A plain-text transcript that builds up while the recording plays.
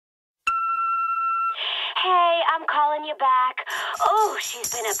Hey, I'm calling you back. Oh,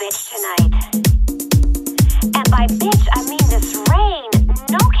 she's been a bitch tonight. And by bitch, I mean this rain.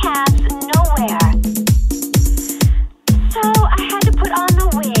 No cabs, nowhere. So I had to put on the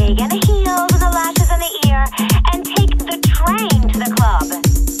wig and the heels and the lashes and the ear and take the train to the club.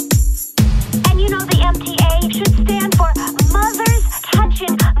 And you know the MTA should stand for Mother's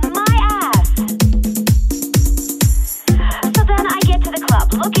Touchin' My Ass. So then I get to the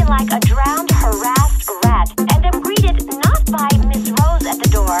club looking like a drowned, harassed rat, and am greeted not by Miss Rose at the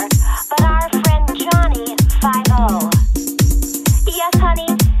door, but our friend Johnny 5-0. Yes, honey,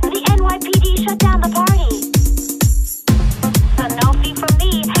 the NYPD shut down the party. So no fee for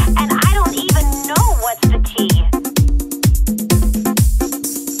me, and I don't even know what's the tea.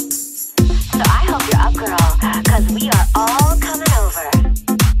 So I hope you're up, girl, 'cause we are all coming over.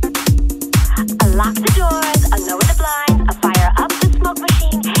 Lock the doors, lower the blinds, fire up the smoke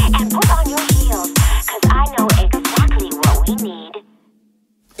machine, and put on your heels, 'cause I know exactly what we need.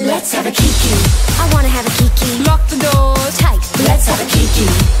 Let's have a kiki. I wanna have a kiki. Lock the doors Tight. Let's have a kiki.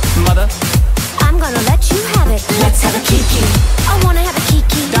 Mother, I'm gonna let you have it. let's have a kiki. I wanna have a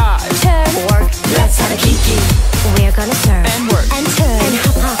kiki. Dive. Turn. Work. Let's have a kiki. We're gonna serve. And work. And turn. And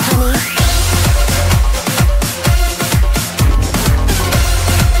hop, hop, honey.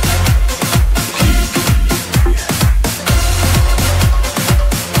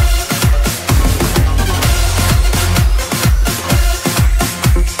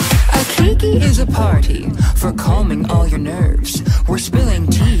 Kiki is a party for calming all your nerves. We're spilling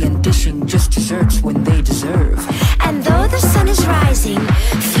tea and dishing just desserts when they deserve. And though the sun is rising,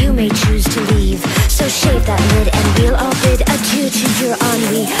 few may choose to leave. So shave that lid and we'll all bid adieu to your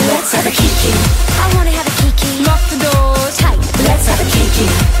ennui. Let's have a kiki. I wanna have a kiki. Lock the doors Tight. Let's have a kiki.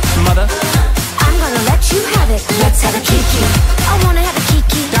 Mother, I'm gonna let you have it. let's have a kiki. I wanna have a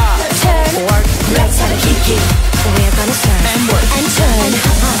kiki. Dive. Turn. Work. Let's have a kiki. We're gonna serve. And work. And turn.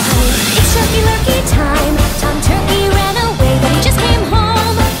 Honey. It's turkey lurkey time. Tom Turkey ran away, but he just came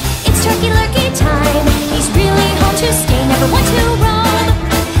home. It's turkey lurkey time. He's really home to stay, never want to roam.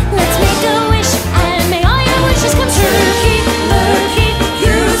 Let's make a wish, and may all your wishes come true. Turkey, lurkey,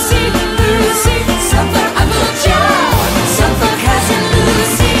 Lucy, Lucy, Suffolk, Uncle Joe, Suffolk, cousin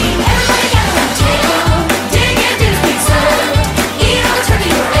Lucy. Everybody gather round table, dig and do big served. Eat all the turkey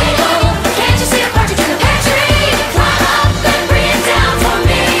you're able. Can't you see a partridge in the pantry? Climb up and bring it down for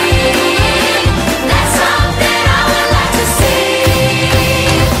me. That's something I would like to see.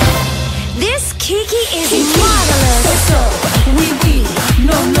 This Kiki is marvelous. So, oui, oui,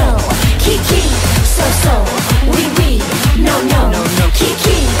 no, no. Kiki, so, oui, oui, no, no.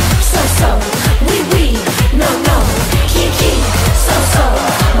 Kiki, so, oui, oui, no, no. Kiki, so,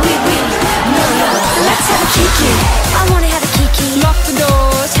 oui, oui, no, no. Let's have a kiki. I wanna have a kiki. Lock the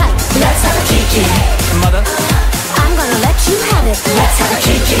doors Tight. Let's have a kiki. Mother, I'm gonna let you have it. let's have a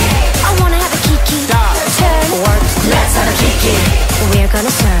kiki. I wanna have a kiki. Dive. Turn. Work. Let's have a kiki. We're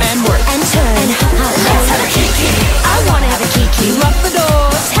gonna serve. And work. And turn. And hop, hop, Let's have a kiki. I wanna have a kiki. Lock the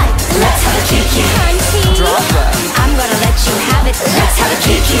doors Tight. Let's have a kiki. Auntie. Drop that. I'm gonna let you have it. Let's have a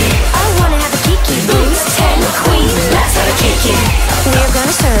kiki. I wanna have a kiki. Boots 10 queen. Let's have a kiki. We're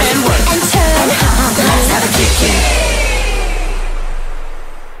gonna serve. And work. And turn. Let's have a kiki.